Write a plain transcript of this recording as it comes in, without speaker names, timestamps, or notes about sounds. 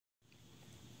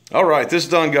All right, this is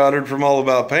Don Goddard from All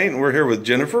About Paint, and we're here with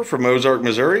Jennifer from Ozark,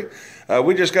 Missouri.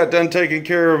 We just got done taking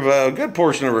care of a good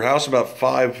portion of her house, about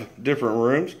 5 different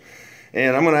rooms.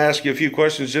 And I'm going to ask you a few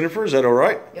questions, Jennifer. Is that all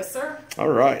right? Yes, sir. All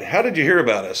right. How did you hear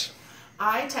about us?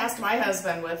 I tasked my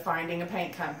husband with finding a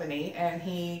paint company, and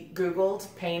he Googled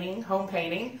painting, home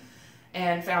painting,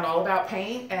 and found All About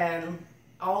Paint, and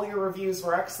all your reviews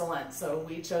were excellent. So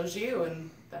we chose you, and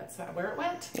that's where it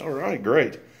went. All right,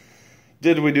 great.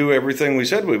 Did we do everything we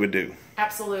said we would do?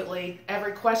 Absolutely.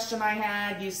 Every question I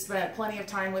had, you spent plenty of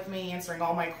time with me answering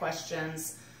all my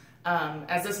questions.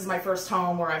 As this is my first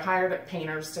home where I've hired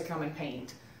painters to come and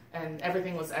paint, and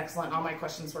everything was excellent. All my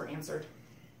questions were answered.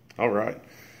 All right.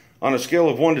 On a scale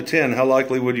of 1 to 10, how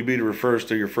likely would you be to refer us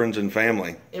to your friends and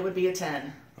family? It would be a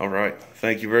 10. All right.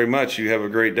 Thank you very much. You have a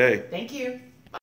great day. Thank you.